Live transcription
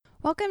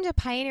Welcome to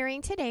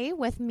Pioneering Today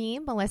with me,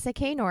 Melissa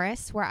K.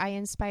 Norris, where I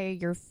inspire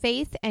your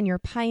faith and your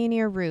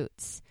pioneer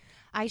roots.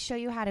 I show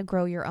you how to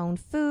grow your own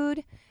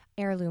food,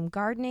 heirloom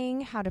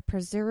gardening, how to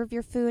preserve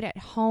your food at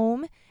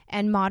home,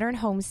 and modern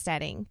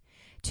homesteading.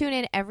 Tune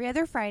in every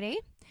other Friday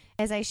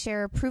as I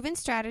share proven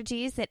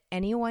strategies that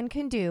anyone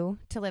can do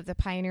to live the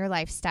pioneer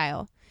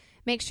lifestyle.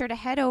 Make sure to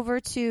head over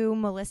to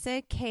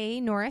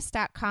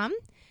melissaknorris.com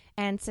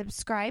and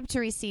subscribe to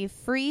receive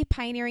free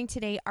Pioneering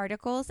Today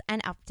articles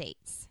and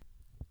updates.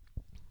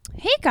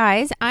 Hey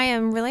guys, I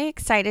am really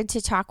excited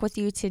to talk with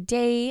you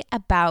today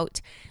about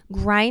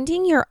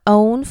grinding your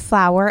own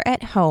flour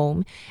at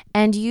home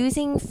and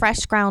using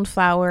fresh ground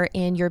flour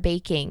in your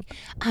baking.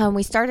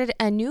 We started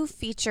a new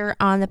feature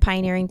on the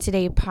Pioneering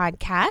Today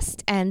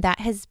podcast, and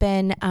that has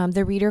been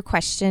the reader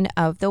question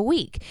of the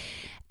week.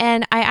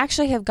 And I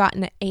actually have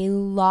gotten a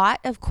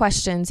lot of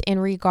questions in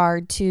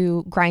regard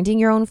to grinding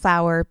your own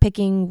flour,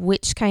 picking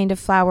which kind of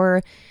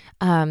flour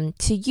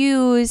to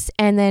use,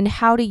 and then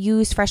how to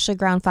use freshly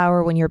ground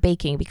flour when you're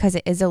baking, because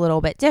it is a little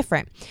bit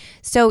different.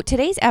 So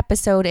today's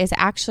episode is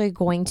actually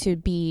going to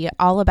be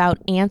all about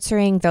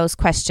answering those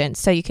questions.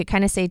 So you could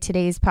kind of say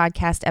today's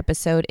podcast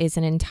episode is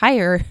an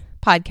entire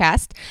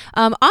podcast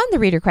on the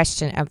reader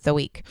question of the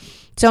week.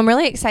 So I'm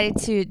really excited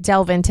to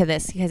delve into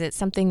this because it's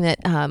something that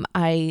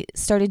I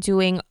started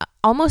doing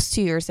almost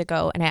 2 years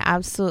ago and I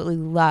absolutely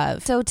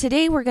love. So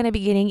today we're going to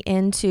be getting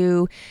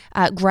into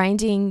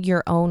grinding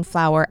your own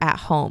flour at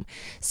home.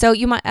 So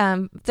you might,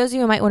 those of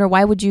you might wonder,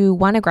 why would you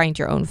want to grind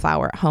your own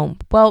flour at home?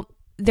 Well,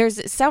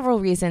 there's several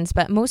reasons,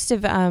 but most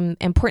of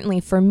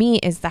importantly for me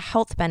is the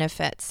health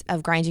benefits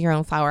of grinding your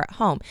own flour at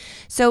home.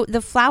 So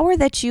the flour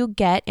that you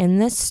get in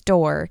the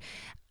store,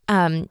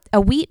 a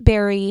wheat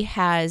berry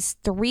has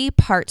 3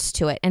 parts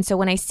to it. And so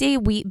when I say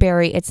wheat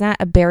berry, it's not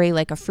a berry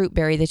like a fruit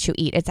berry that you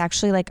eat. It's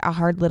actually like a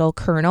hard little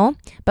kernel,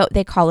 but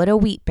they call it a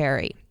wheat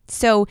berry.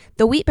 So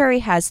the wheat berry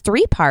has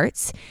 3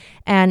 parts,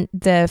 and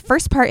the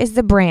first part is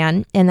the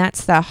bran, and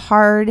that's the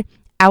hard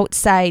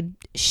outside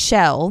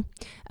shell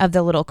of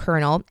the little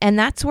kernel. And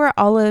that's where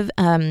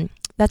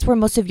that's where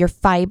most of your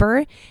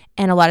fiber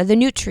and a lot of the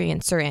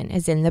nutrients are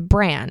is in the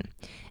bran.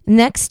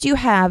 Next, you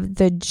have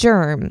the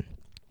germ.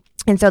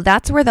 And so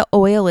that's where the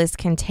oil is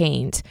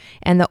contained.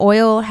 And the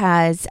oil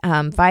has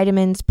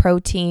vitamins,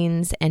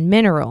 proteins, and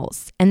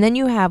minerals. And then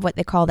you have what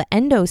they call the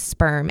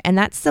endosperm. And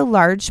that's the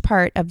large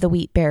part of the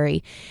wheat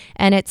berry.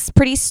 And it's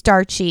pretty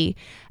starchy.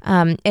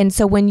 And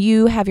so when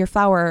you have your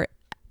flour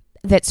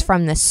that's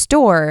from the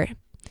store,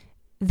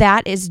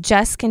 that is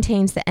just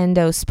contains the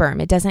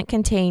endosperm. It doesn't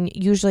contain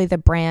usually the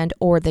bran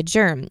or the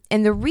germ.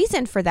 And the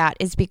reason for that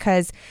is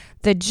because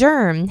the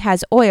germ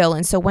has oil.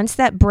 And so once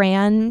that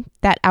bran,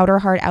 that outer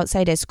hard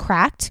outside is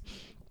cracked,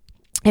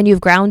 and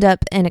you've ground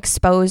up and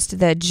exposed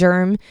the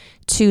germ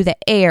to the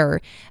air,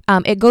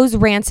 it goes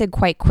rancid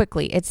quite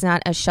quickly. It's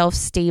not a shelf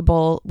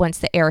stable. Once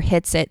the air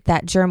hits it,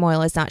 that germ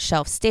oil is not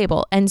shelf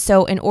stable. And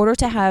so in order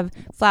to have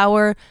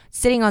flour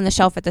sitting on the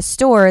shelf at the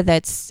store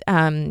that's,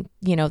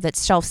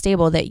 that's shelf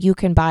stable, that you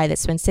can buy,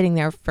 that's been sitting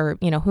there for,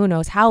 who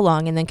knows how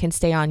long, and then can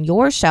stay on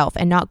your shelf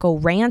and not go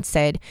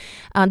rancid,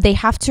 they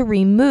have to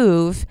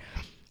remove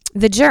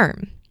the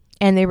germ,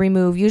 and they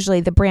remove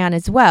usually the bran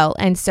as well.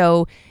 And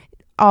so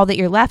all that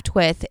you're left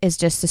with is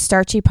just the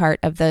starchy part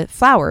of the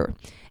flour.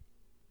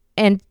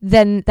 And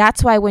then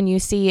that's why when you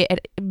see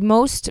it,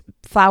 most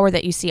flour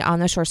that you see on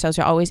the store shelves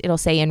it'll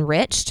say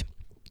enriched.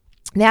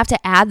 They have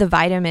to add the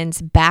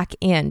vitamins back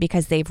in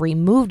because they've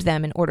removed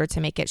them in order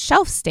to make it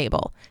shelf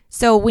stable.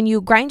 So when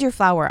you grind your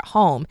flour at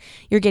home,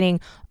 you're getting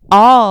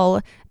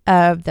all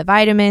of the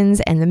vitamins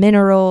and the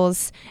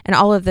minerals and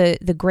all of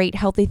the great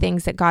healthy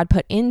things that God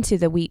put into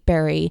the wheat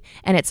berry,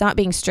 and it's not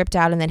being stripped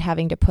out and then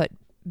having to put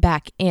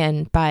back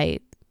in by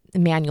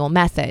manual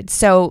method.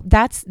 So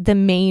that's the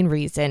main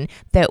reason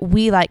that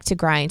we like to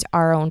grind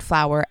our own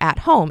flour at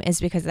home, is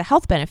because of the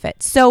health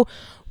benefits. So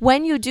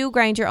when you do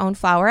grind your own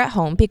flour at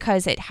home,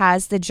 because it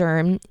has the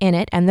germ in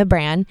it and the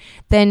bran,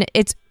 then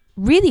it's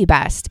really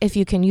best if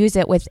you can use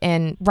it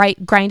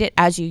grind it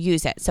as you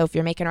use it. So if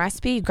you're making a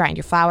recipe, you grind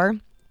your flour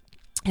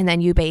and then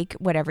you bake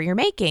whatever you're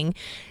making.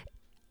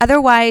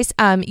 Otherwise,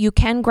 you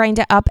can grind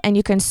it up and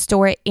you can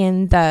store it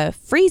in the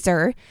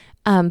freezer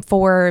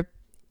for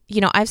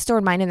I've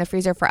stored mine in the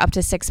freezer for up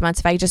to 6 months.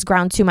 If I just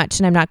ground too much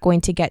and I'm not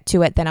going to get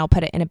to it, then I'll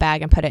put it in a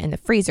bag and put it in the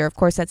freezer. Of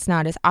course, that's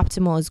not as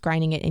optimal as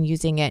grinding it and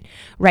using it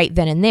right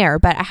then and there,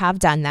 but I have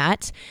done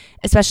that,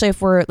 especially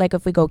if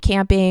we go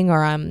camping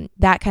or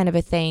that kind of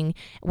a thing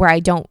where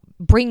I don't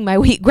bring my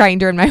wheat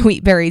grinder and my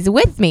wheat berries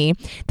with me,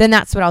 then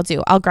that's what I'll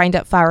do. I'll grind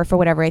up flour for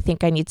whatever I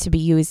think I need to be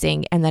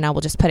using, and then I will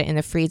just put it in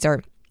the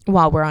freezer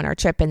while we're on our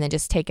trip and then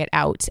just take it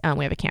out.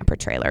 We have a camper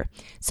trailer.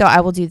 So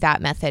I will do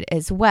that method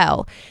as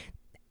well.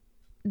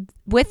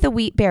 With the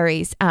wheat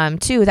berries,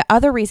 too, the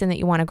other reason that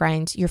you want to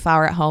grind your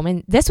flour at home,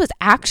 and this was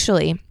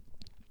actually,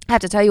 I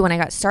have to tell you, when I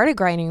got started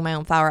grinding my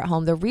own flour at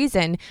home, the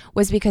reason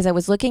was because I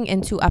was looking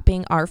into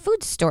upping our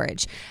food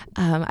storage.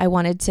 I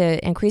wanted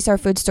to increase our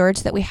food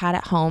storage that we had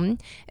at home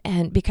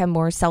and become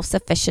more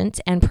self-sufficient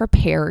and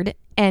prepared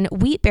And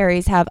wheat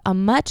berries have a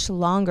much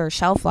longer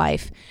shelf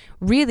life,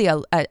 really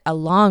a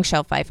long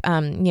shelf life,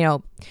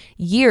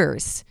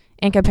 years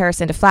in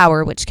comparison to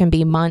flour, which can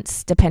be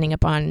months depending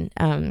upon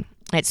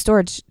its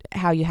storage,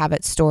 how you have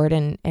it stored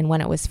and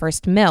when it was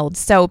first milled.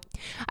 So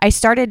I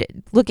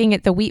started looking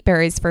at the wheat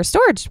berries for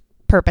storage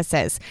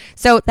purposes.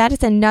 So that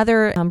is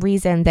another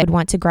reason that you'd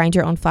want to grind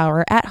your own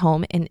flour at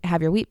home and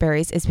have your wheat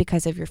berries, is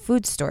because of your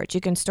food storage.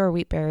 You can store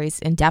wheat berries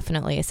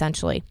indefinitely,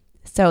 essentially.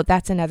 So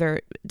that's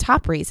another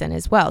top reason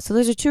as well. So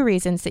those are two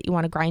reasons that you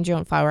want to grind your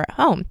own flour at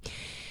home.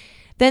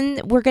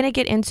 Then we're going to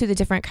get into the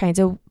different kinds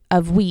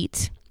of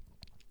wheat,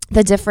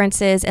 the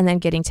differences, and then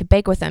getting to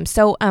bake with them.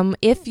 So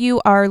if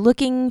you are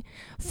looking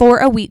for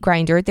a wheat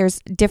grinder, there's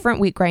different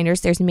wheat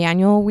grinders. There's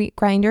manual wheat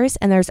grinders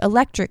and there's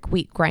electric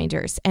wheat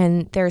grinders.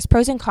 And there's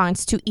pros and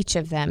cons to each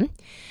of them.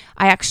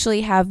 I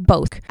actually have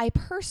both. I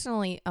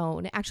personally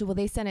own,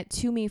 they sent it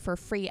to me for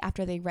free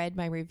after they read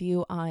my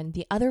review on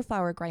the other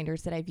flour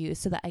grinders that I've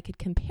used so that I could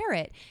compare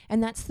it.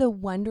 And that's the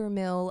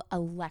Wondermill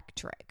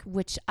Electric,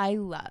 which I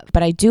love.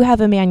 But I do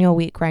have a manual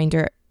wheat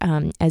grinder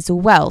as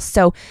well.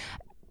 So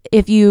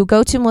if you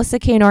go to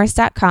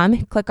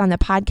melissaknorris.com, click on the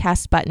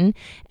podcast button,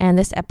 and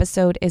this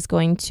episode is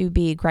going to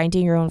be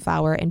grinding your own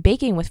flour and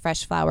baking with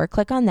fresh flour.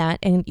 Click on that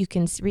and you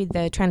can read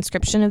the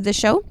transcription of the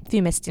show if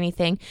you missed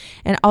anything.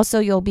 And also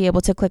you'll be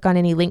able to click on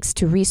any links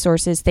to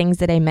resources, things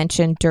that I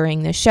mentioned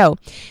during the show.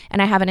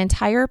 And I have an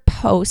entire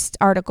post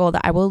article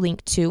that I will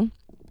link to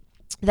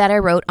that I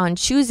wrote on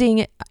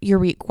choosing your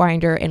wheat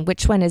grinder and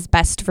which one is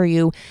best for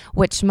you,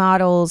 which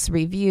models,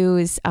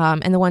 reviews,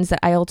 and the ones that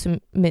I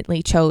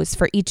ultimately chose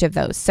for each of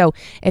those. So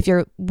if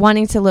you're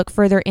wanting to look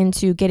further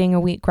into getting a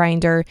wheat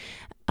grinder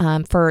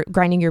for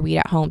grinding your wheat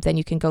at home, then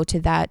you can go to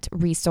that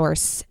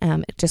resource.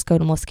 Just go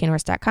to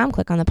melissaknorris.com,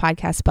 click on the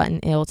podcast button,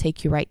 and it will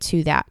take you right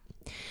to that.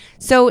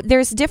 So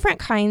there's different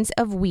kinds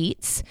of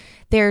wheats.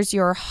 There's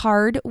your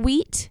hard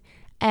wheat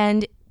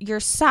and your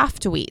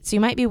soft wheat. So you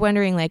might be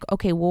wondering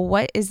okay, well,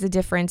 what is the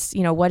difference?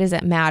 What does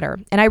it matter?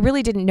 And I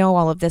really didn't know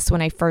all of this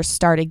when I first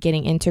started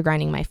getting into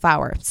grinding my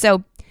flour.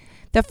 So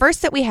the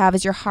first that we have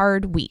is your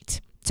hard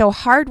wheat. So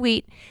hard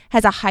wheat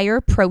has a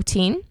higher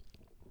protein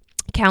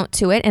count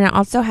to it, and it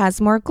also has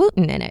more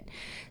gluten in it.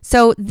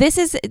 So this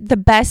is the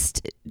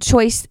best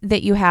choice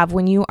that you have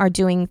when you are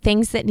doing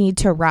things that need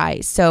to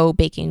rise. So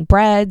baking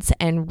breads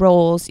and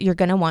rolls, you're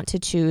going to want to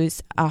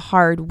choose a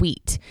hard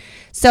wheat.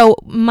 So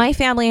my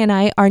family and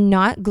I are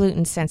not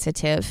gluten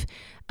sensitive.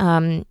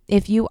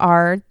 If you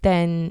are,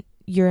 then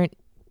you're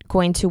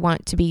going to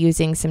want to be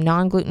using some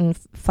non-gluten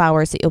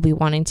flours that you'll be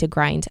wanting to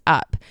grind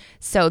up.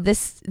 So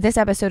this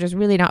episode is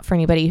really not for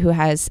anybody who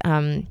has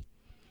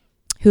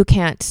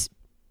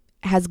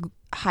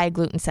high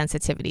gluten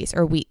sensitivities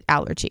or wheat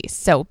allergies.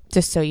 So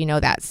just so you know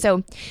that.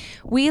 So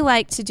we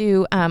like to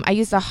do, I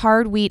use the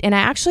hard wheat,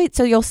 and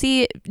so you'll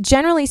see,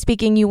 generally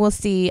speaking, you will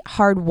see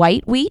hard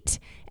white wheat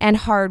and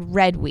hard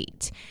red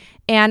wheat.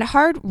 And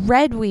hard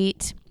red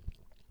wheat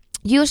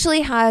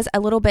usually has a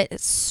little bit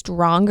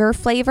stronger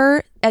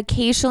flavor.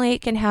 Occasionally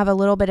it can have a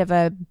little bit of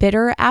a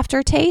bitter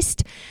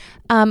aftertaste.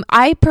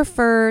 I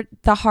prefer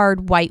the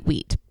hard white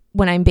wheat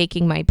when I'm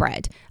baking my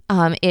bread.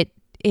 It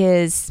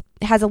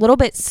has a little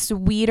bit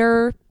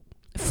sweeter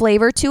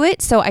flavor to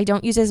it, so I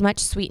don't use as much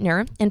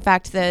sweetener. In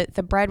fact,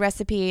 the bread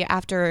recipe,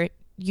 after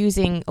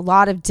using a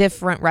lot of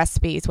different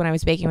recipes when I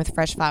was baking with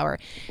fresh flour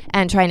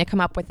and trying to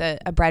come up with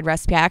a bread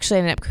recipe, I actually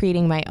ended up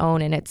creating my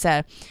own, and it's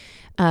a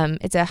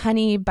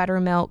honey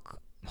buttermilk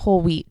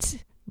whole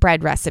wheat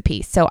bread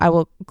recipe. So I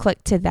will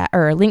click to that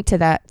or link to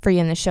that for you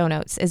in the show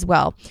notes as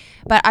well.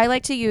 But I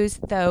like to use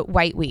the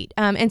white wheat.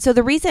 And so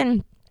the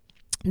reason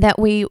that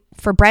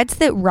for breads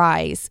that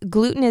rise,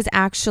 gluten is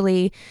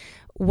actually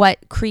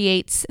what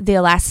creates the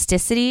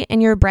elasticity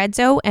in your bread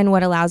dough and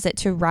what allows it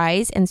to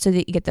rise, and so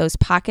that you get those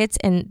pockets,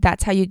 and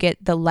that's how you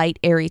get the light,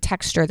 airy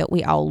texture that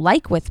we all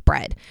like with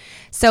bread.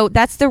 So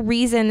that's the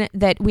reason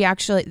that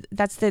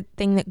that's the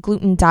thing that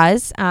gluten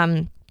does.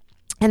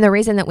 And the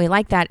reason that we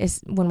like that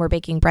is when we're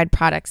baking bread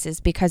products is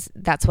because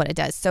that's what it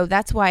does. So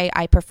that's why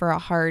I prefer a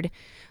hard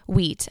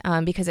wheat,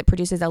 because it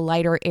produces a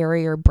lighter,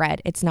 airier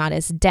bread. It's not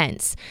as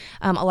dense.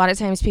 A lot of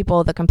times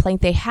the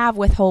complaint they have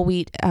with whole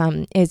wheat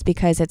is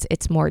because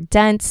it's more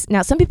dense.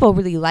 Now, some people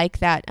really like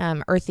that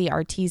earthy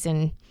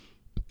artisan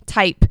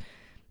type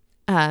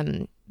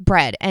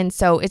bread. And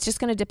so it's just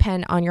going to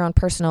depend on your own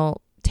personal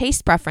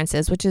taste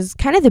preferences, which is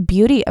kind of the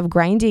beauty of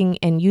grinding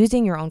and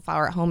using your own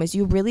flour at home, is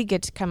you really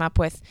get to come up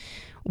with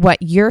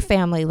what your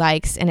family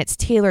likes, and it's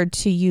tailored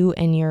to you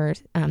and your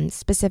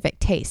specific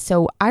taste.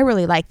 So I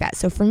really like that.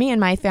 So for me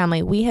and my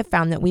family, we have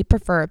found that we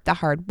prefer the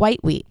hard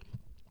white wheat.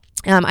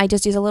 I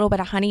just use a little bit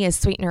of honey as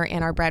sweetener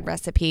in our bread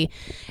recipe,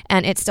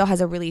 and it still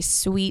has a really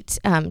sweet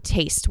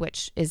taste,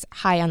 which is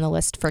high on the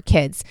list for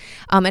kids,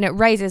 and it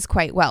rises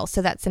quite well,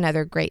 so that's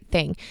another great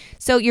thing.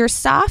 So your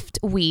soft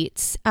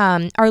wheats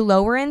are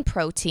lower in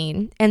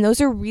protein, and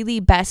those are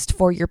really best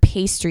for your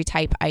pastry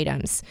type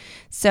items.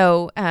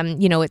 So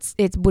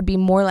it would be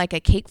more like a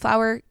cake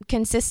flour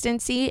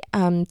consistency.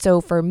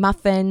 So for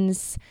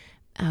muffins,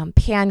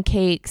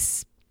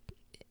 pancakes,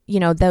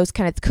 those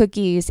kind of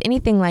cookies,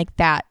 anything like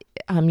that,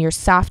 your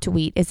soft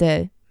wheat is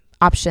a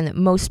option that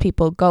most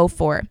people go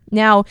for.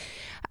 Now,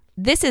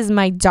 this is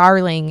my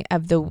darling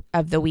of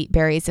the wheat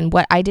berries, and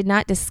what I did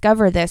not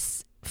discover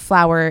this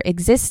flour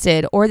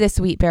existed or this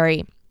wheat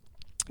berry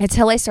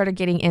until I started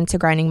getting into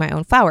grinding my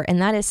own flour,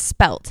 and that is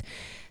spelt.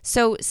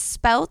 So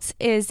spelt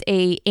is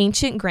a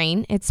ancient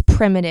grain. It's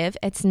primitive.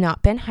 It's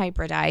not been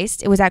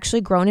hybridized. It was actually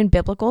grown in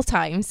biblical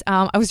times.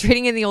 I was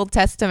reading in the Old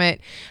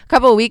Testament a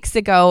couple of weeks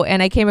ago,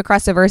 and I came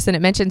across a verse and it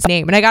mentions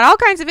name, and I got all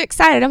kinds of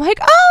excited. I'm like,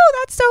 oh,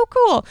 that's so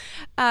cool.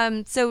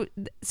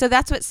 So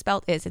that's what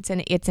spelt is. It's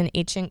an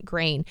ancient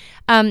grain.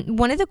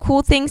 One of the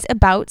cool things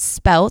about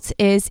spelt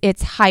is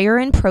it's higher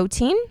in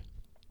protein.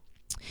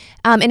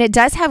 And it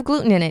does have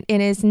gluten in it. It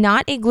is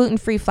not a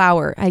gluten-free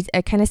flour.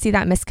 I kind of see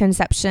that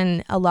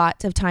misconception a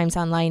lot of times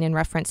online in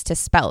reference to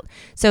spelt.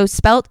 So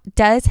spelt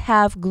does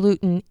have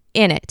gluten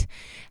in it.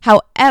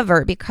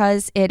 However,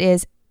 because it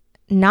is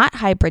not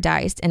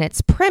hybridized and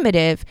it's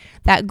primitive,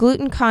 that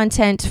gluten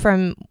content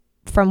from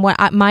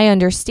what my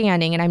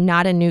understanding, and I'm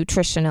not a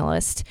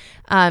nutritionalist,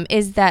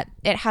 is that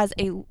it has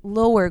a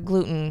lower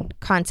gluten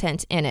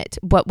content in it,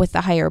 but with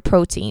the higher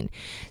protein.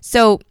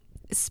 So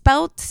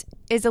spelt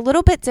is a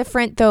little bit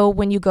different though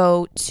when you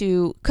go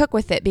to cook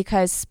with it,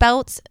 because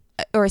spelt,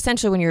 or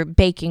essentially when you're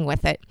baking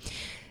with it,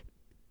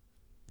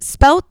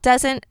 spelt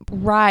doesn't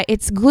rise.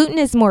 Its gluten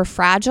is more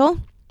fragile,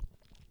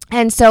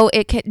 and so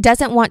it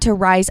doesn't want to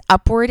rise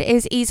upward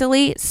as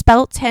easily.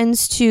 Spelt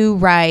tends to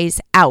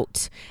rise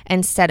out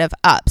instead of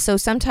up. So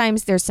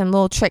sometimes there's some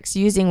little tricks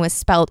using with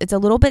spelt. It's a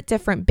little bit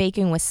different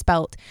baking with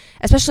spelt,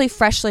 especially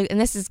freshly. And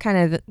this is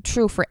kind of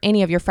true for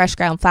any of your fresh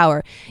ground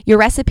flour. Your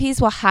recipes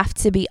will have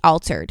to be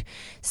altered.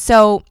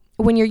 So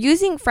when you're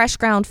using fresh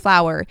ground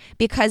flour,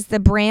 because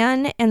the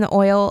bran and the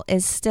oil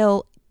is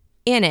still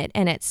in it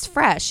and it's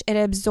fresh, it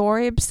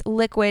absorbs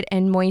liquid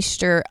and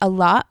moisture a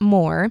lot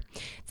more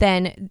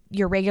than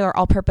your regular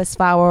all-purpose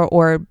flour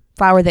or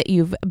flour that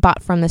you've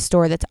bought from the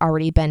store that's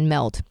already been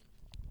milled.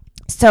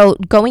 So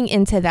going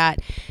into that,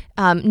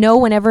 know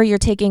whenever you're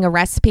taking a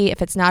recipe,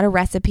 if it's not a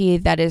recipe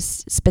that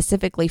is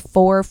specifically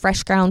for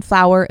fresh ground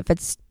flour, if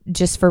it's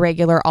just for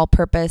regular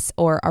all-purpose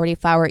or already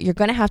flour, you're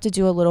going to have to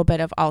do a little bit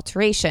of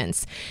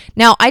alterations.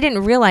 Now, I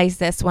didn't realize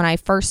this when I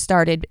first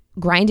started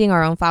grinding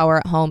our own flour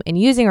at home and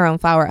using our own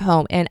flour at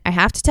home. And I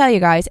have to tell you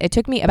guys, it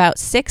took me about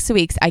 6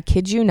 weeks, I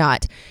kid you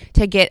not,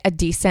 to get a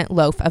decent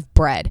loaf of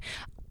bread.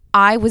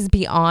 I was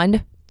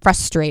beyond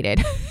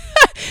frustrated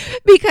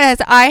because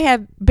I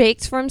have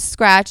baked from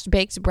scratch,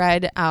 baked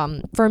bread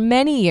for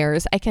many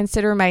years. I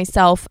consider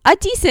myself a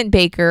decent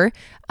baker.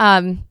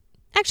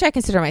 Actually, I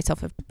consider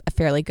myself a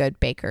fairly good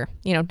baker,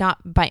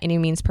 not by any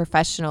means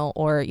professional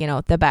or,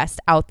 the best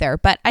out there,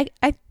 but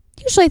I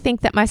usually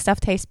think that my stuff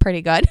tastes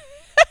pretty good.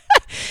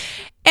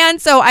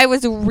 And so I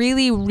was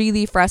really,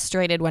 really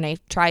frustrated when I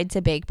tried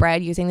to bake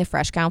bread using the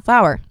fresh ground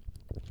flour.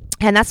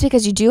 And that's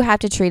because you do have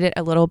to treat it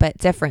a little bit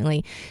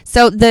differently.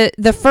 So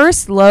the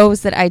first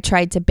loaves that I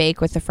tried to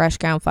bake with the fresh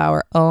ground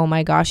flour, oh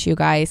my gosh, you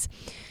guys.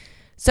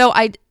 So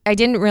I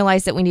didn't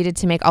realize that we needed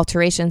to make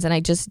alterations, and I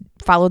just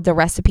followed the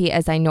recipe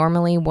as I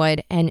normally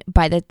would. And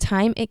by the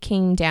time it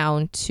came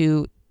down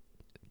to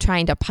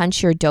trying to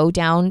punch your dough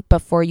down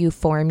before you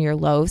form your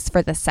loaves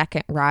for the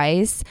second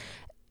rise,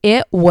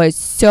 it was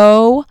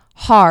so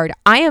hard.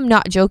 I am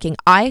not joking.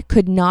 I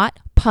could not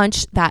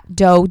punch that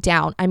dough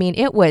down. I mean,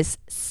 it was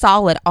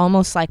solid,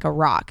 almost like a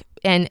rock.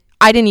 And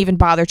I didn't even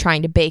bother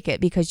trying to bake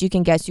it because you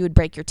can guess you would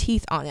break your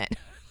teeth on it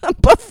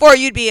before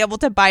you'd be able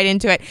to bite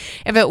into it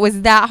if it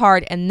was that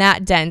hard and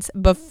that dense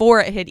before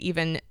it had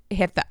even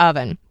hit the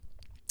oven.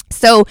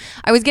 So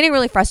I was getting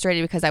really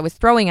frustrated because I was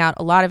throwing out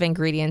a lot of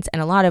ingredients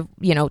and a lot of,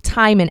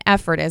 time and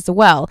effort as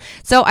well.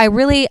 So I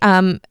really,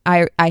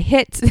 I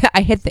hit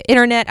the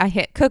internet, I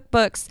hit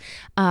cookbooks,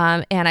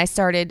 and I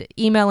started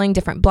emailing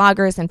different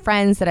bloggers and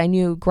friends that I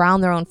knew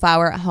ground their own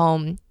flour at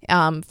home,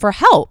 for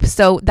help.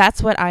 So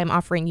that's what I'm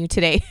offering you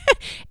today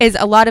is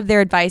a lot of their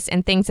advice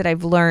and things that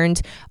I've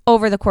learned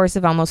over the course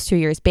of almost 2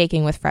 years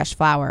baking with fresh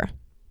flour.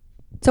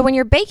 So when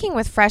you're baking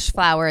with fresh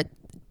flour,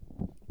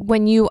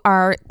 when you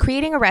are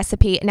creating a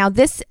recipe, now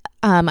this,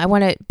 I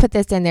want to put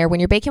this in there. When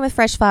you're baking with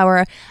fresh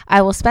flour,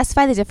 I will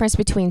specify the difference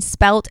between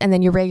spelt and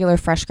then your regular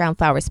fresh ground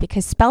flours,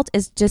 because spelt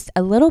is just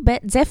a little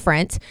bit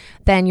different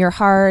than your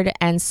hard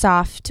and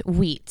soft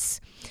wheats.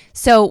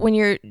 So when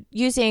you're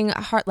using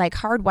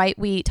hard white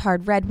wheat,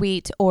 hard red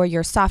wheat, or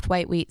your soft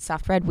white wheat,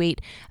 soft red wheat,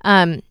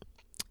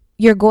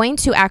 you're going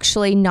to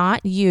actually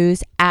not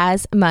use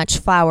as much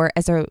flour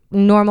as a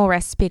normal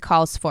recipe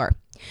calls for.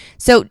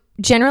 So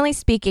generally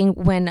speaking,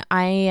 when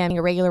I am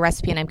a regular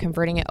recipe and I'm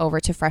converting it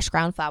over to fresh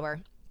ground flour,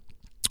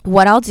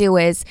 what I'll do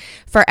is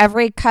for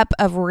every cup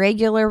of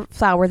regular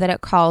flour that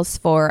it calls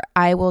for,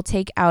 I will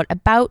take out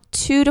about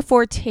 2 to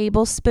 4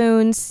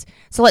 tablespoons.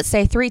 So let's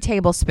say 3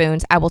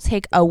 tablespoons I will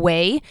take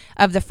away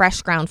of the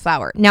fresh ground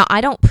flour. Now,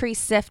 I don't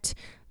pre-sift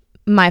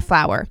my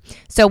flour.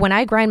 So when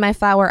I grind my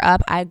flour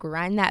up, I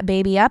grind that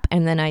baby up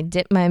and then I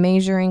dip my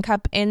measuring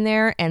cup in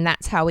there, and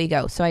that's how we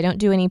go. So I don't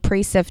do any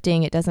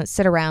pre-sifting. It doesn't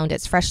sit around.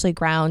 It's freshly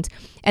ground.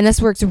 And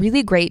this works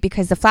really great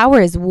because the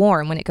flour is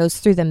warm when it goes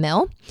through the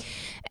mill.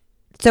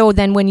 So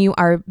then when you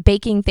are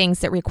baking things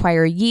that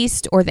require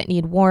yeast or that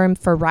need warm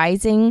for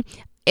rising,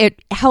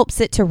 it helps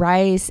it to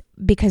rise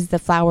because the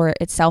flour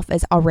itself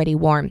is already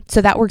warm.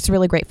 So that works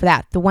really great for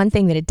that. The one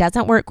thing that it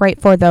doesn't work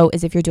great for, though,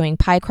 is if you're doing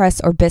pie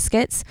crusts or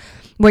biscuits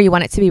where you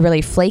want it to be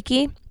really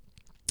flaky.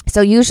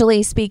 So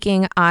usually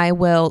speaking, I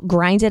will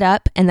grind it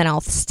up and then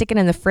I'll stick it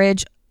in the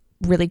fridge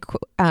really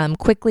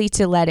quickly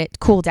to let it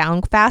cool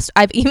down fast.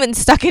 I've even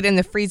stuck it in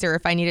the freezer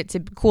if I need it to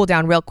cool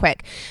down real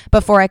quick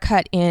before I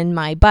cut in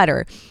my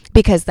butter,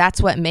 because that's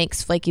what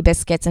makes flaky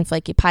biscuits and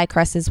flaky pie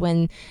crusts is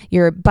when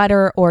your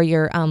butter or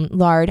your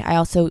lard. I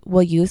also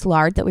will use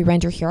lard that we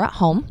render here at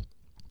home.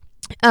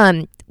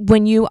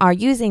 When you are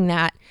using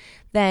that,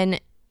 then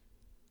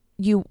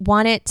you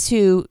want it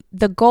to,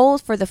 the goal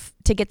for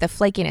to get the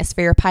flakiness for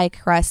your pie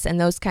crust and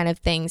those kind of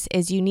things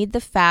is you need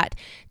the fat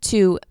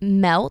to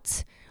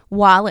melt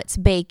while it's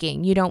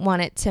baking. You don't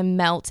want it to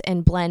melt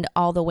and blend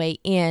all the way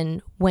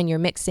in when you're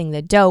mixing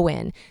the dough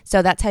in.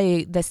 So that's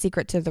the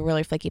secret to the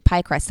really flaky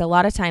pie crust. A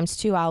lot of times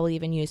too, I'll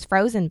even use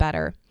frozen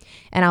butter,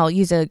 and I'll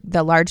use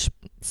the large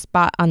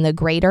spot on the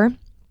grater,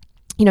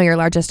 your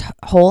largest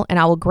hole, and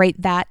I will grate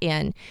that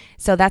in.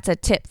 So that's a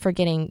tip for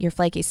getting your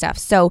flaky stuff.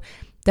 So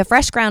the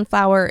fresh ground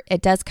flour,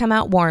 it does come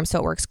out warm, so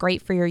it works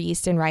great for your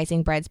yeast and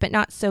rising breads, but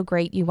not so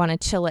great. You want to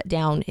chill it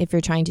down if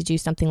you're trying to do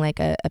something like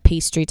a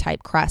pastry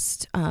type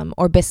crust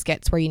or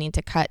biscuits where you need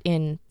to cut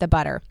in the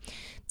butter.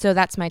 So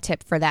that's my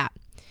tip for that.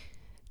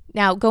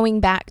 Now, going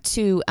back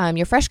to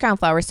your fresh ground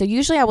flour, so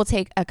usually I will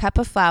take a cup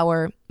of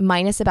flour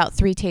minus about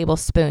 3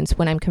 tablespoons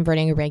when I'm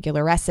converting a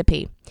regular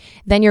recipe.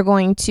 Then you're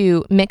going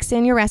to mix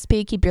in your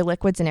recipe, keep your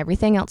liquids and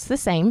everything else the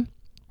same.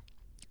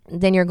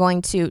 Then you're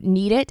going to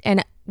knead it,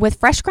 and with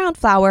fresh ground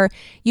flour,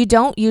 you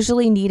don't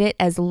usually knead it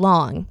as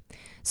long.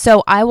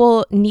 So I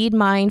will knead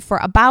mine for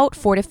about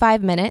 4 to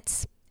 5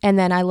 minutes, and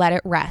then I let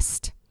it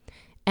rest.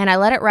 And I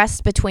let it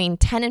rest between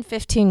 10 and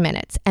 15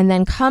 minutes, and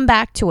then come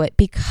back to it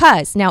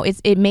because now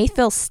it may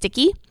feel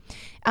sticky.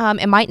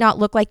 It might not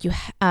look like you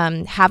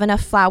have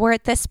enough flour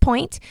at this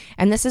point.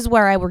 And this is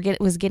where I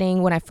was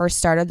getting when I first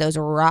started those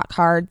rock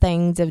hard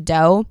things of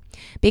dough,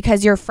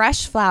 because your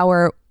fresh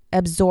flour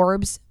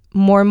absorbs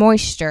more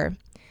moisture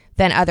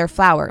than other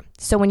flour.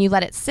 So when you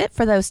let it sit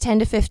for those 10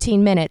 to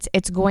 15 minutes,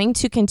 it's going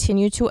to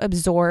continue to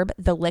absorb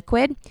the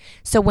liquid.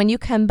 So when you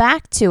come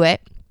back to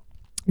it,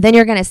 then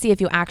you're going to see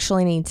if you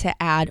actually need to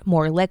add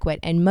more liquid.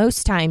 And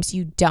most times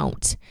you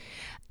don't.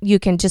 You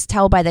can just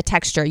tell by the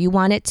texture. You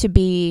want it to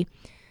be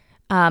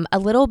a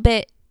little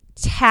bit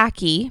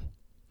tacky.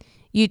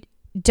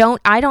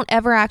 I don't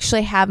ever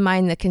actually have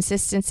mine the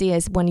consistency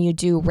as when you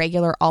do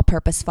regular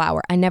all-purpose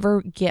flour. I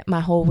never get my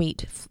whole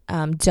wheat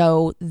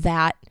dough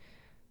that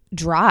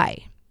dry,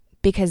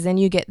 because then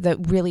you get the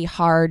really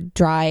hard,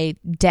 dry,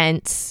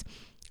 dense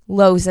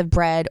loaves of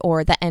bread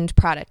or the end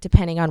product,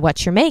 depending on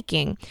what you're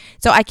making.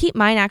 So I keep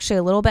mine actually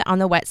a little bit on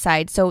the wet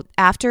side. So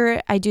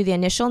after I do the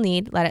initial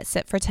knead, let it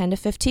sit for 10 to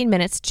 15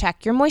 minutes,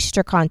 check your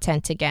moisture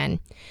content again.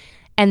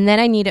 And then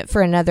I knead it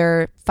for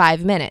another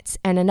 5 minutes.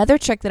 And another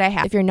trick that I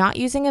have, if you're not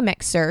using a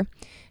mixer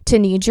to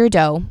knead your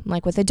dough,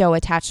 like with a dough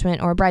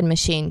attachment or a bread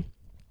machine,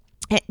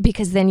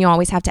 because then you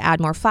always have to add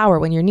more flour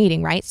when you're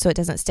kneading, right? So it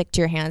doesn't stick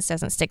to your hands,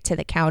 doesn't stick to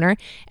the counter.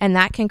 And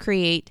that can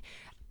create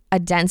a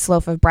dense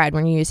loaf of bread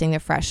when you're using the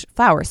fresh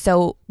flour.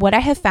 So what I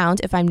have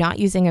found, if I'm not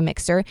using a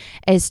mixer,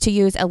 is to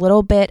use a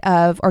little bit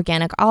of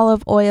organic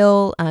olive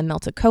oil,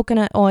 melted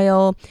coconut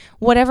oil,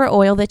 whatever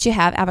oil that you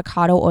have.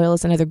 Avocado oil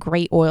is another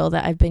great oil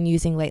that I've been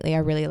using lately. I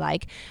really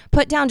like.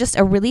 Put down just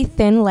a really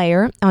thin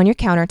layer on your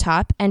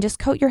countertop and just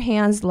coat your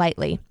hands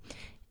lightly.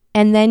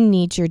 And then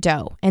knead your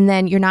dough. And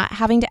then you're not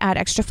having to add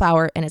extra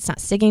flour, and it's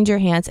not sticking to your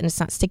hands, and it's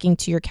not sticking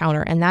to your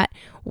counter. And that,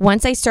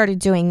 once I started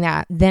doing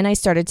that, then I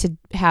started to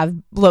have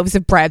loaves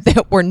of bread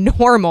that were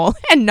normal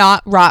and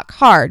not rock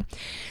hard.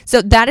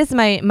 So that is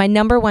my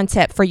number one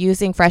tip for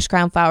using fresh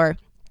ground flour.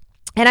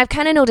 And I've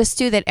kind of noticed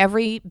too that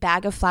every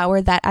bag of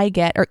flour that I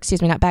get,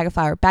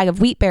 bag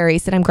of wheat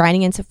berries that I'm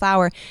grinding into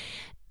flour,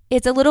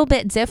 it's a little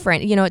bit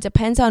different. It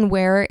depends on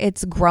where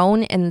it's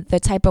grown and the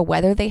type of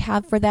weather they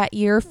have for that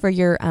year. For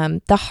your,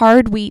 the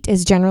hard wheat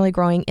is generally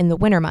growing in the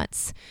winter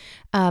months.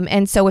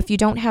 And so if you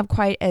don't have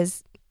quite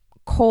as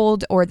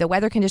cold or the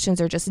weather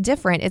conditions are just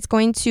different, it's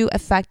going to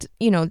affect,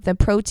 the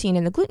protein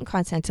and the gluten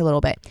content a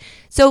little bit.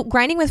 So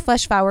grinding with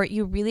fresh flour,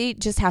 you really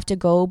just have to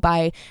go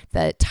by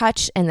the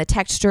touch and the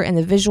texture and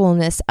the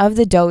visualness of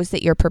the doughs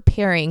that you're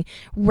preparing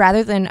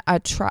rather than a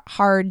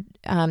hard,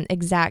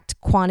 exact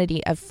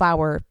quantity of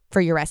flour for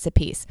your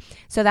recipes.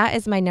 So that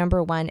is my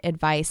number one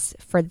advice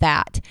for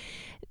that.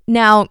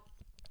 Now,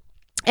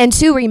 and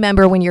to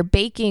remember, when you're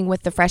baking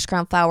with the fresh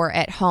ground flour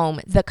at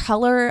home, the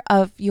color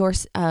of your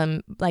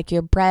like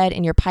your bread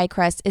and your pie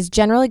crust is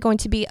generally going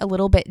to be a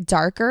little bit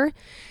darker.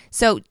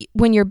 So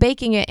when you're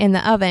baking it in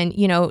the oven,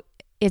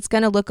 it's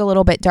going to look a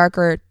little bit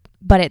darker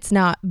but it's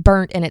not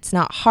burnt and it's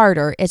not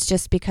harder. It's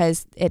just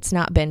because it's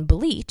not been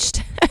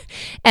bleached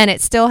and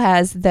it still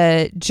has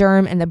the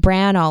germ and the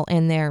bran all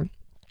in there.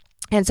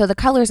 And so the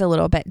color's a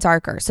little bit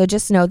darker. So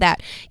just know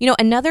that.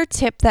 Another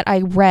tip that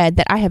I read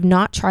that I have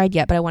not tried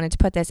yet, but I wanted to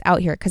put this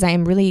out here because I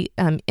am really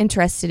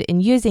interested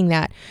in using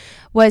that,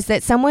 was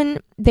that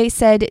they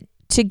said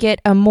to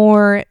get a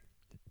more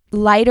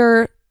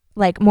lighter,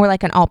 more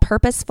like an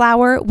all-purpose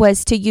flour,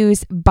 was to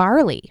use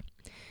barley.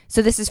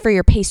 So this is for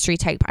your pastry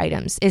type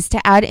items, is to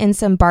add in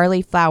some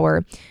barley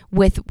flour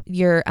with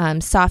your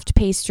soft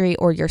pastry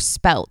or your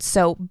spelt.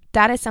 So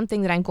that is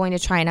something that I'm going to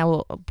try, and I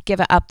will give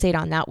an update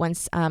on that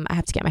once I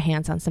have to get my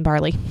hands on some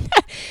barley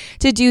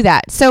to do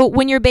that. So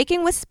when you're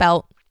baking with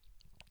spelt,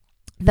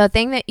 the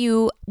thing that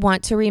you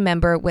want to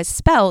remember with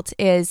spelt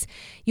is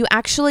you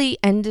actually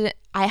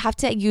I have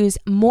to use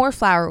more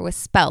flour with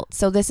spelt.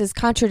 So this is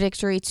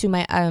contradictory to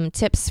my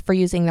tips for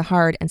using the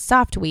hard and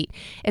soft wheat,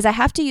 is I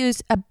have to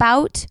use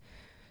about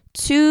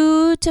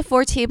 2 to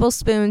 4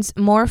 tablespoons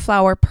more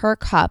flour per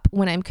cup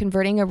when I'm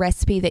converting a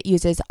recipe that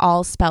uses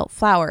all spelt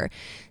flour.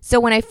 So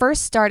when I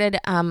first started,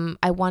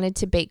 I wanted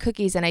to bake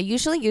cookies, and I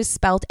usually use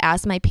spelt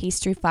as my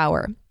pastry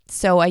flour.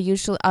 So I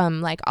usually,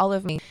 all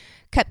of my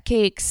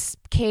cupcakes,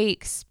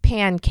 cakes,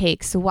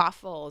 pancakes,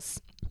 waffles,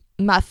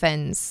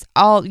 muffins,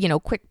 all,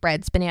 quick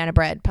breads, banana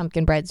bread,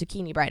 pumpkin bread,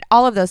 zucchini bread,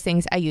 all of those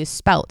things I use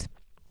spelt.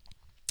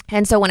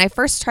 And so when I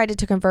first tried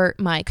to convert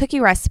my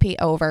cookie recipe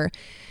over,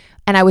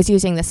 and I was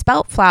using the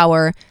spelt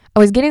flour, I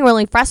was getting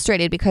really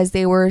frustrated because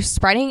they were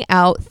spreading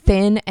out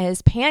thin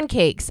as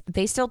pancakes.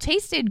 They still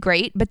tasted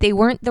great, but they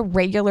weren't the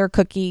regular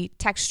cookie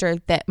texture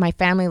that my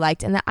family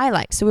liked and that I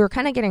liked. So we were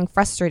kind of getting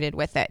frustrated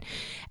with it.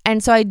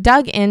 And so I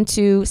dug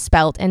into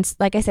spelt. And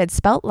like I said,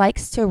 spelt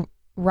likes to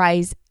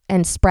rise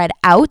and spread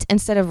out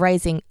instead of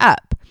rising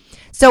up.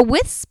 So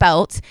with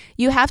spelt,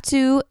 you have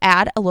to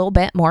add a little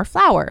bit more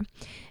flour.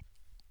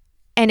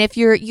 And if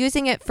you're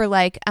using it for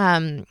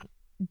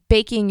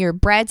baking your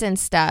breads and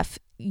stuff,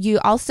 you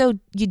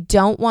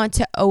don't want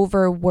to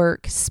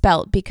overwork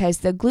spelt because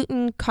the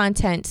gluten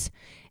content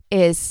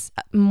is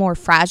more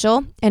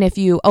fragile. And if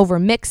you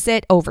overmix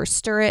it,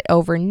 overstir it,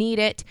 overknead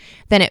it,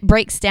 then it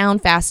breaks down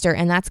faster,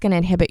 and that's going to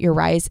inhibit your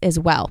rise as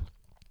well.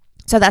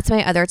 So that's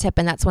my other tip,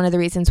 and that's one of the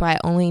reasons why I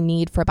only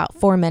knead for about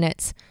 4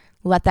 minutes,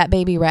 let that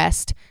baby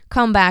rest,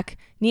 come back,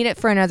 knead it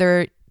for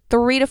another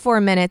 3 to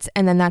 4 minutes,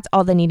 and then that's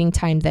all the kneading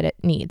time that it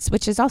needs,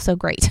 which is also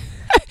great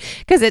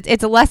because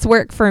it's less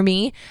work for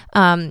me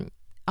on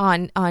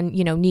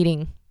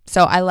kneading.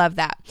 So I love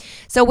that.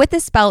 So with the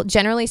spelt,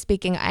 generally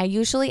speaking, I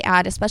usually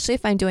add, especially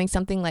if I'm doing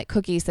something like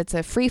cookies that's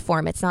a free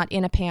form, it's not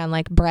in a pan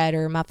like bread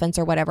or muffins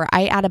or whatever,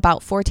 I add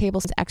about 4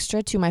 tablespoons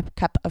extra to my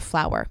cup of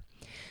flour.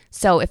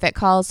 So if it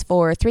calls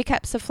for 3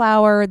 cups of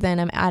flour, then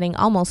I'm adding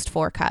almost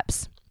 4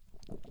 cups.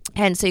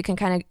 And so you can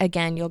kind of,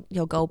 again,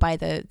 you'll go by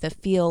the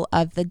feel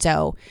of the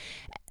dough.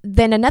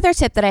 Then another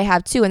tip that I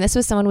have too, and this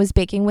was someone was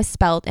baking with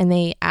spelt, and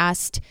they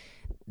asked,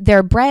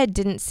 their bread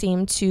didn't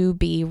seem to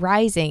be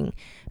rising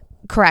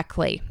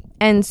correctly.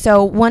 And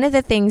so one of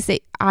the things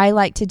that I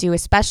like to do,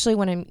 especially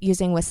when I'm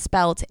using with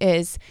spelt,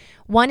 is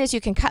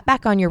you can cut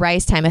back on your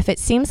rise time. If it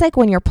seems like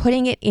when you're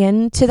putting it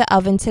into the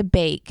oven to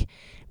bake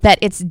that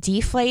it's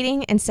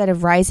deflating instead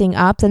of rising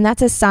up, then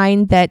that's a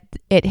sign that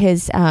it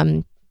has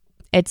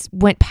it's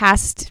went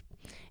past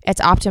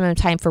its optimum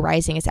time for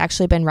rising. It's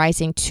actually been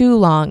rising too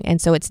long,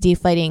 and so it's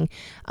deflating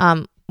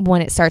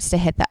when it starts to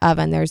hit the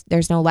oven.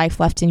 There's no life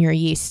left in your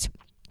yeast.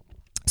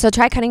 So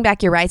try cutting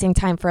back your rising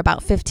time for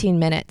about 15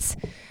 minutes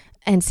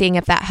and seeing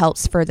if that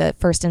helps for the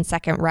first and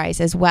second rise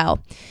as well.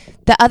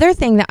 The other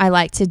thing that I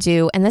like to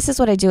do, and this is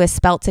what I do with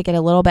spelt to get a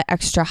little bit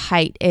extra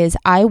height, is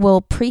I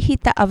will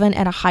preheat the oven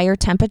at a higher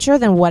temperature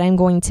than what I'm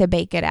going to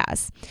bake it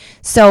as.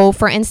 So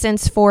for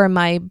instance, for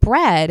my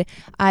bread,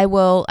 I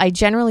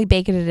generally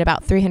bake it at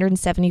about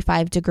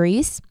 375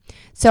 degrees.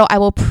 So I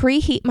will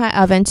preheat my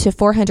oven to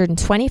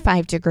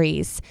 425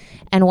 degrees.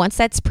 And once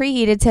that's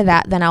preheated to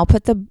that, then I'll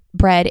put the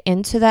bread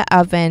into the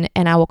oven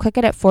and I will cook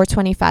it at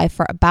 425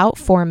 for about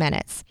 4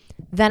 minutes.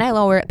 Then I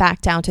lower it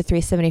back down to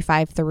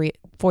 375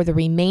 for the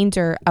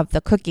remainder of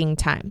the cooking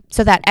time.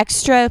 So that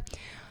extra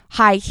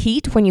high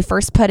heat when you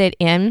first put it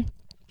in,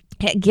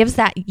 it gives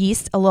that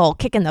yeast a little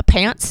kick in the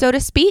pants, so to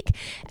speak,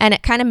 and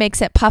it kind of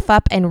makes it puff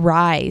up and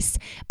rise.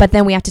 But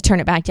then we have to turn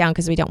it back down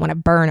because we don't want to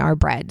burn our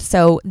bread.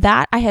 So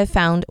that I have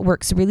found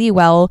works really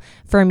well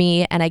for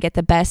me, and I get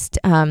the best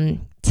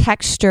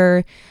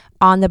texture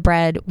on the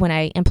bread when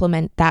I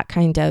implement that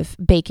kind of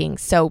baking.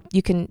 So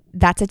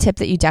that's a tip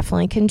that you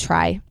definitely can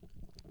try.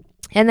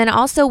 And then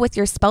also with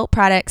your spelt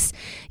products,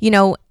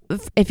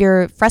 if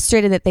you're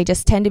frustrated that they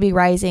just tend to be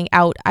rising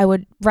out, I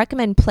would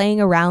recommend playing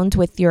around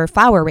with your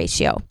flour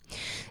ratio,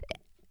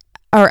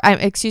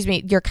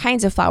 your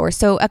kinds of flour.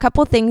 So a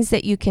couple things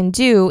that you can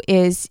do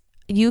is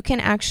you can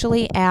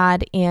actually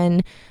add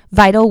in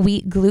Vital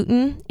Wheat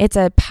gluten. It's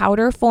a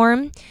powder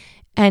form.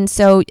 And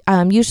so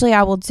usually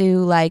I will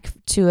do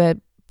to a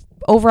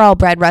overall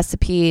bread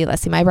recipe,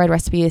 let's see, my bread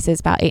recipe is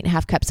about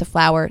 8.5 cups of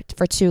flour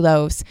for 2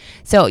 loaves.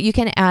 So you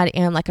can add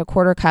in a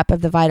 1/4 cup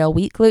of the Vital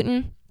Wheat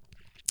gluten.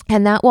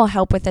 And that will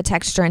help with the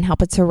texture and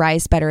help it to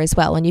rise better as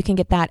well. And you can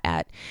get that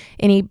at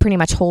any pretty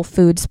much Whole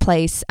Foods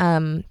place.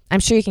 I'm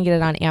sure you can get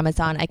it on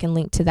Amazon. I can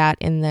link to that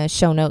in the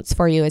show notes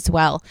for you as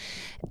well.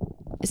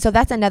 So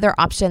that's another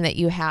option that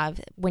you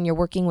have when you're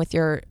working with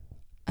your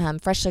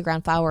freshly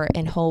ground flour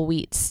and whole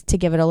wheats to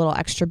give it a little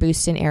extra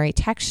boost in airy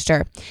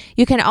texture.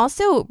 You can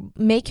also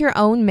make your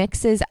own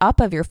mixes up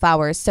of your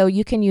flours. So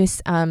you can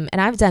use, and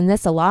I've done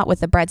this a lot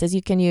with the breads, is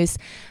you can use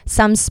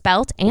some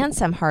spelt and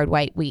some hard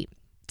white wheat.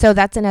 So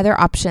that's another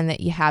option that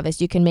you have, is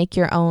you can make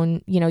your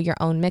own, your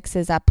own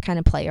mixes up, kind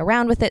of play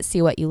around with it,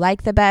 see what you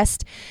like the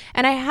best.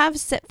 And I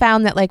have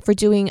found that like for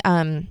doing,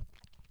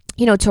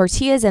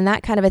 tortillas and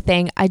that kind of a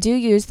thing, I do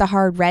use the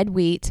hard red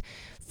wheat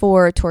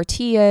for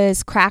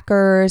tortillas,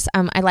 crackers.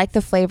 I like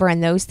the flavor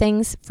in those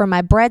things. For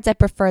my breads, I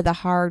prefer the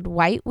hard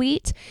white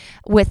wheat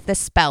with the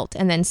spelt.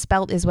 And then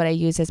spelt is what I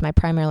use as my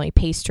primarily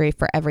pastry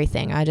for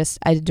everything. I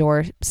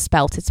adore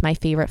spelt. It's my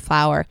favorite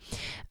flour.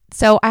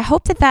 So I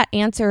hope that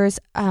answers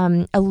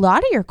a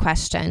lot of your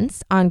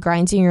questions on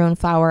grinding your own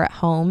flour at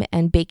home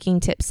and baking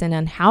tips and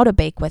on how to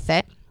bake with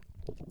it.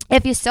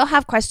 If you still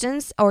have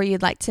questions or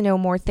you'd like to know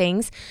more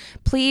things,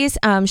 please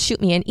shoot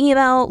me an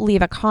email,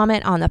 leave a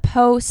comment on the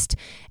post,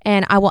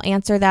 and I will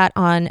answer that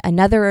on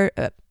another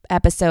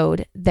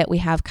episode that we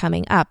have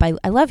coming up.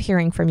 I love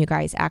hearing from you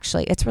guys,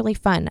 actually. It's really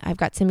fun. I've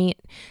got to meet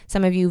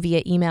some of you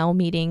via email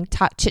meeting,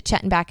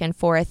 chit-chatting back and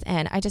forth,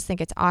 and I just think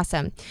it's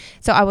awesome.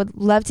 So I would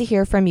love to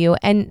hear from you.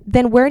 And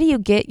then where do you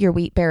get your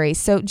wheat berries?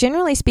 So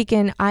generally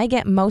speaking, I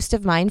get most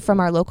of mine from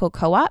our local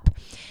co-op.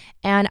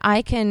 And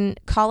I can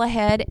call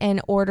ahead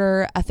and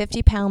order a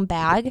 50-pound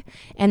bag,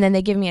 and then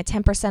they give me a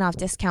 10% off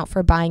discount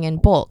for buying in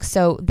bulk.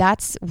 So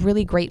that's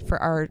really great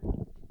for our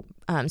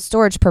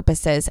storage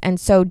purposes. And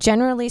so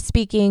generally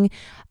speaking,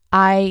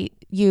 I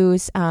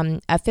use a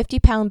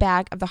 50-pound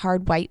bag of the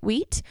hard white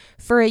wheat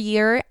for a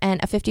year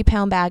and a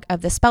 50-pound bag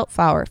of the spelt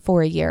flour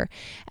for a year.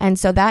 And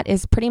so that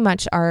is pretty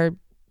much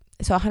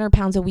 100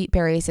 pounds of wheat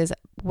berries is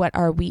what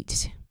our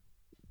wheat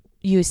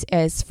use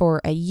is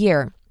for a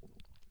year.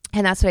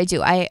 And that's what I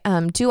do. I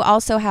do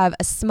also have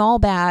a small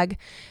bag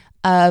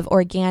of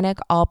organic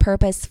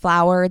all-purpose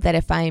flour that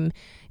if I'm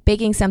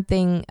baking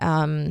something,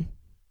 that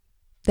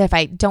if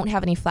I don't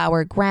have any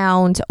flour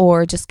ground,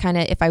 or just kind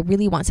of if I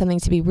really want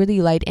something to be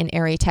really light and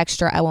airy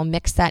texture, I will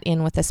mix that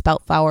in with the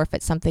spelt flour if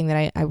it's something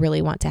that I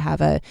really want to have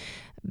a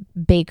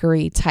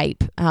bakery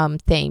type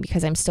thing,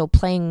 because I'm still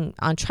playing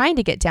on trying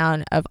to get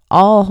down of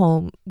all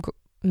home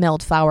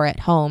milled flour at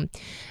home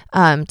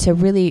to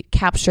really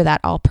capture that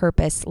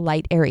all-purpose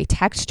light airy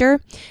texture.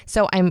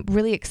 So I'm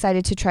really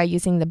excited to try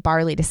using the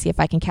barley to see if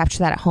I can capture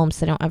that at home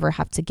so I don't ever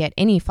have to get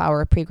any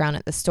flour pre-ground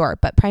at the store.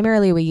 But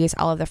primarily we use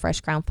all of the fresh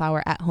ground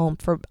flour at home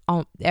for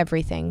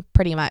everything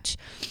pretty much.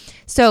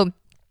 So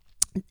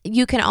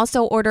you can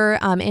also order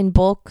in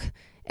bulk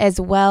as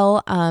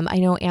well. I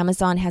know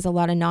Amazon has a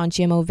lot of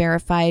non-GMO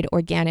verified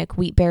organic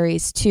wheat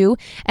berries too.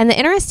 And the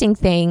interesting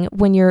thing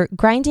when you're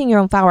grinding your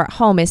own flour at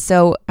home is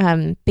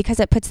because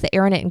it puts the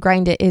air in it and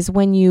grind it, is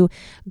when you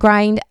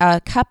grind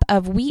a cup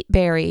of wheat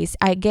berries,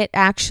 I get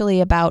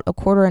actually about a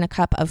quarter in a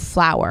cup of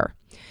flour.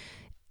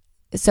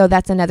 So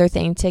that's another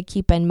thing to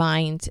keep in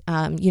mind.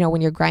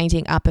 When you're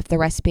grinding up, if the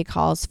recipe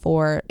calls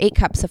for 8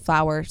 cups of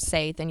flour,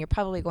 say, then you're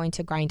probably going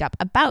to grind up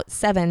about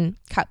 7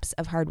 cups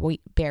of hard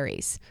wheat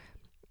berries,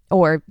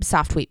 or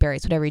soft wheat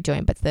berries, whatever you're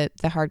doing, but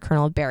the hard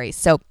kernel berries.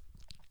 So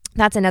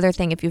that's another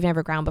thing. If you've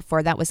never ground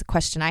before, that was a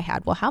question I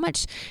had. Well, how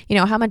much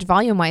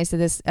volume wise of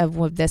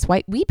this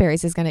white wheat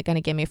berries is going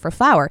to give me for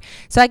flour?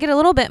 So I get a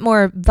little bit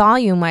more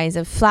volume wise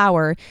of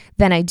flour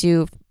than I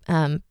do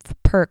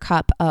per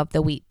cup of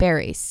the wheat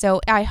berries. So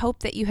I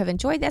hope that you have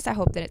enjoyed this. I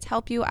hope that it's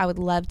helped you. I would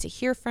love to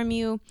hear from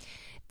you.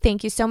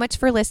 Thank you so much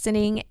for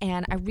listening,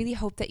 and I really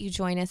hope that you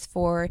join us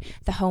for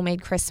the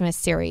Homemade Christmas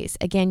series.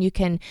 Again, you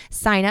can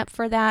sign up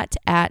for that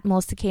at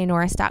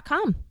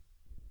melissaknorris.com.